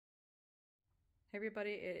Hey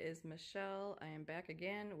everybody, it is Michelle. I am back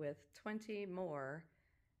again with 20 more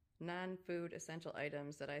non-food essential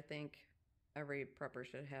items that I think every prepper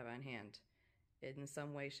should have on hand in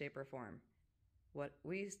some way, shape, or form. What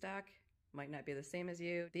we stock might not be the same as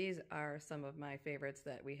you. These are some of my favorites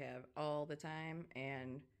that we have all the time,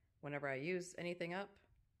 and whenever I use anything up,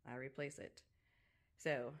 I replace it.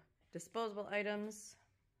 So, disposable items,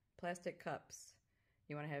 plastic cups.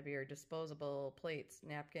 You want to have your disposable plates,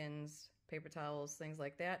 napkins, paper towels, things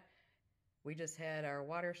like that. We just had our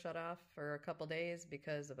water shut off for a couple days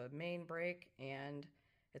because of a main break, and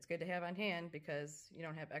it's good to have on hand because you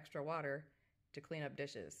don't have extra water to clean up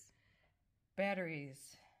dishes.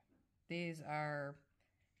 Batteries. These are,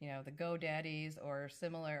 the GoDaddies or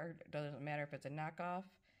similar. Doesn't matter if it's a knockoff.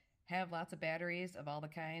 Have lots of batteries of all the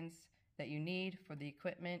kinds that you need for the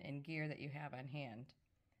equipment and gear that you have on hand.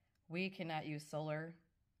 We cannot use solar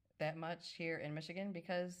that much here in Michigan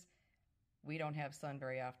because we don't have sun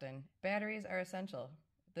very often. Batteries are essential.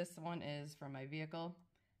 This one is from my vehicle.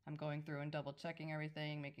 I'm going through and double checking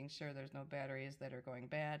everything, making sure there's no batteries that are going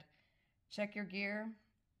bad. Check your gear.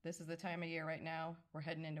 This is the time of year right now. We're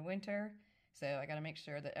heading into winter, so I gotta make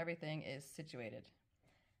sure that everything is situated.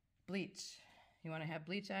 Bleach. You wanna have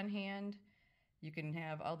bleach on hand. You can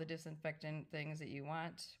have all the disinfectant things that you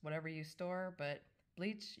want, whatever you store, but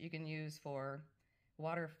bleach you can use for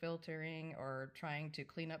water filtering or trying to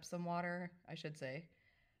clean up some water, I should say.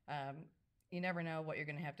 You never know what you're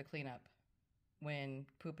going to have to clean up when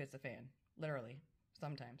poop hits the fan, literally,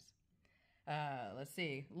 sometimes. Let's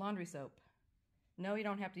see, laundry soap. No, you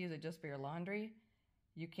don't have to use it just for your laundry.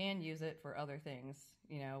 You can use it for other things,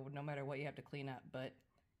 no matter what you have to clean up. But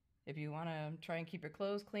if you want to try and keep your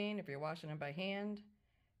clothes clean, if you're washing them by hand,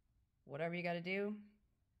 whatever you got to do,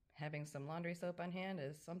 having some laundry soap on hand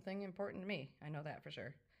is something important to me. I know that for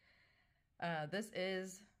sure. This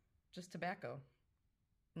is just tobacco.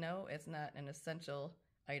 No, it's not an essential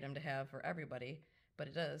item to have for everybody, but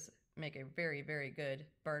it does make a very, very good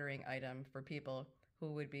bartering item for people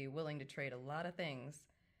who would be willing to trade a lot of things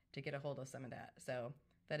to get a hold of some of that. So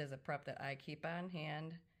that is a prep that I keep on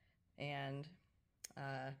hand, and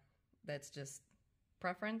that's just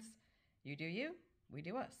preference. You do you, we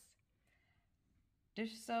do us.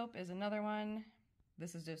 Dish soap is another one.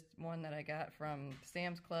 This is just one that I got from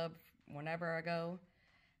Sam's Club whenever I go.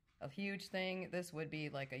 A huge thing. This would be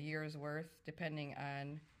like a year's worth, depending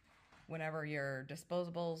on whenever your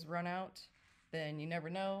disposables run out. Then you never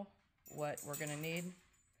know what we're gonna need.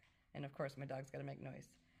 And of course, my dog's gotta make noise.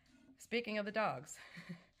 Speaking of the dogs,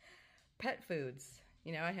 pet foods.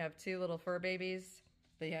 I have two little fur babies.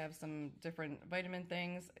 They have some different vitamin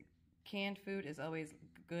things. Canned food is always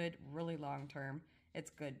good, really long term. It's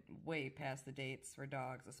good way past the dates for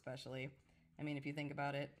dogs especially. I mean, if you think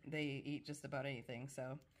about it, they eat just about anything.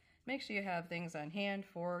 So make sure you have things on hand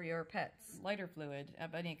for your pets. Lighter fluid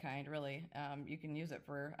of any kind, really. You can use it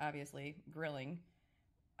for, obviously, grilling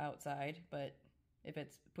outside, but if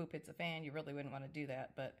it's poop hits a fan, you really wouldn't want to do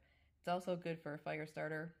that. But it's also good for a fire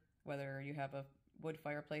starter, whether you have a wood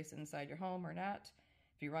fireplace inside your home or not.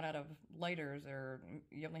 If you run out of lighters or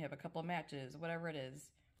you only have a couple of matches, whatever it is,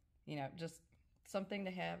 just something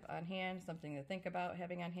to have on hand, something to think about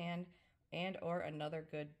having on hand, and or another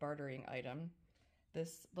good bartering item.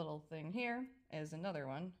 This little thing here is another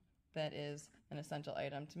one that is an essential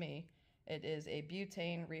item to me. It is a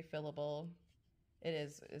butane refillable.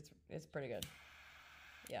 It's pretty good.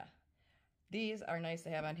 Yeah. These are nice to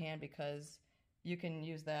have on hand because you can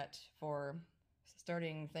use that for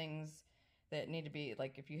starting things that need to be,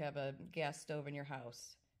 like if you have a gas stove in your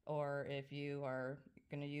house, or if you are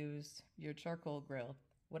going to use your charcoal grill,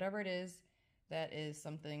 whatever it is, that is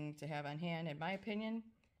something to have on hand. In my opinion,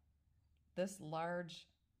 it's a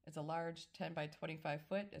large 10 by 25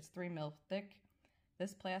 foot. It's 3 mil thick.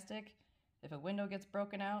 This plastic, if a window gets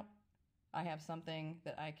broken out, I have something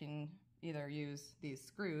that I can either use these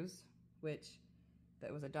screws, which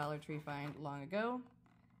that was a Dollar Tree find long ago,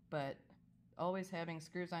 but always having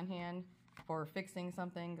screws on hand for fixing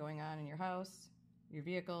something going on in your house, your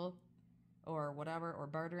vehicle, or whatever, or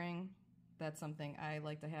bartering. That's something I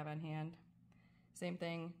like to have on hand. Same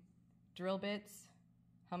thing, drill bits.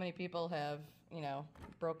 How many people have,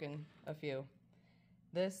 broken a few?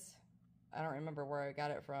 This, I don't remember where I got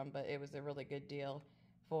it from, but it was a really good deal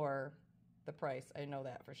for the price. I know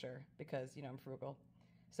that for sure because, I'm frugal.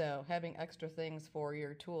 So having extra things for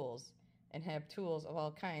your tools and have tools of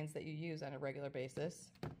all kinds that you use on a regular basis,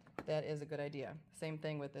 that is a good idea. Same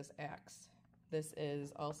thing with this axe. This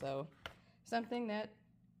is also something that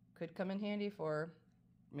could come in handy for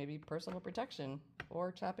maybe personal protection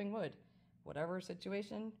or chopping wood. Whatever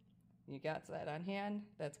situation, you got that on hand,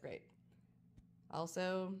 that's great.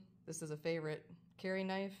 Also, this is a favorite carry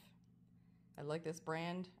knife. I like this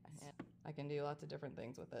brand. I can do lots of different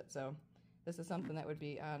things with it. So this is something that would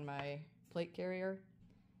be on my plate carrier.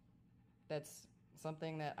 That's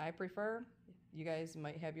something that I prefer. You guys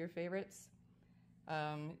might have your favorites.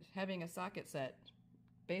 Having a socket set,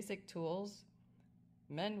 basic tools.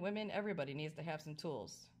 Men, women, everybody needs to have some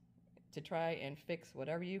tools to try and fix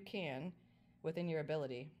whatever you can within your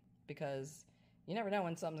ability, because you never know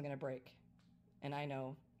when something's going to break. And I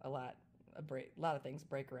know a lot of things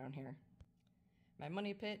break around here. My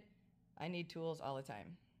money pit, I need tools all the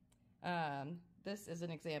time. This is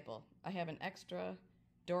an example. I have an extra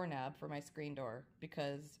doorknob for my screen door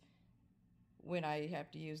because when I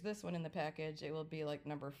have to use this one in the package, it will be like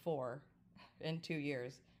number 4 in 2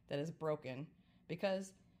 years that is broken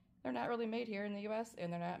because they're not really made here in the US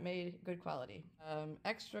and they're not made good quality.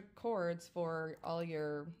 Extra cords for all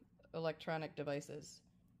your electronic devices.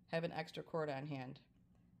 Have an extra cord on hand.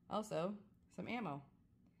 Also, some ammo.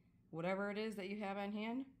 Whatever it is that you have on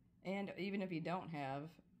hand, and even if you don't have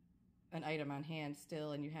an item on hand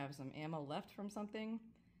still and you have some ammo left from something,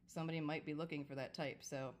 somebody might be looking for that type.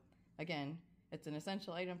 So again, it's an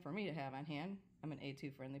essential item for me to have on hand. I'm an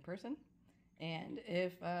A2 friendly person. And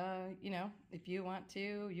if you want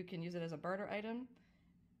to, you can use it as a barter item.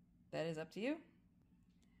 That is up to you.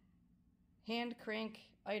 Hand crank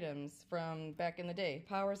items from back in the day.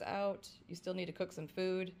 Power's out, you still need to cook some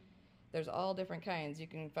food. There's all different kinds. You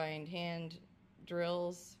can find hand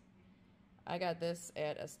drills. I got this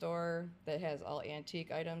at a store that has all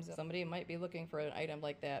antique items. Somebody might be looking for an item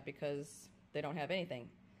like that because they don't have anything.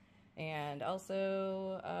 And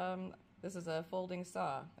also, this is a folding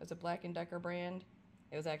saw. It's a Black & Decker brand.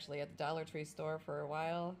 It was actually at the Dollar Tree store for a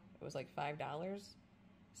while. It was like $5,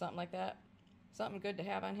 something like that. Something good to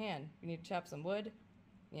have on hand. You need to chop some wood,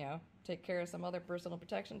 take care of some other personal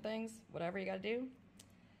protection things, whatever you gotta do.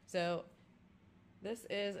 So this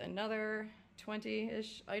is another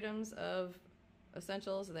 20-ish items of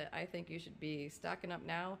essentials that I think you should be stocking up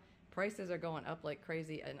now. Prices are going up like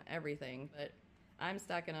crazy and everything, but I'm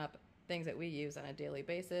stocking up things that we use on a daily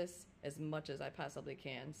basis as much as I possibly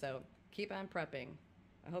can. So keep on prepping.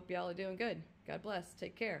 I hope y'all are doing good. God bless.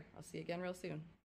 Take care. I'll see you again real soon.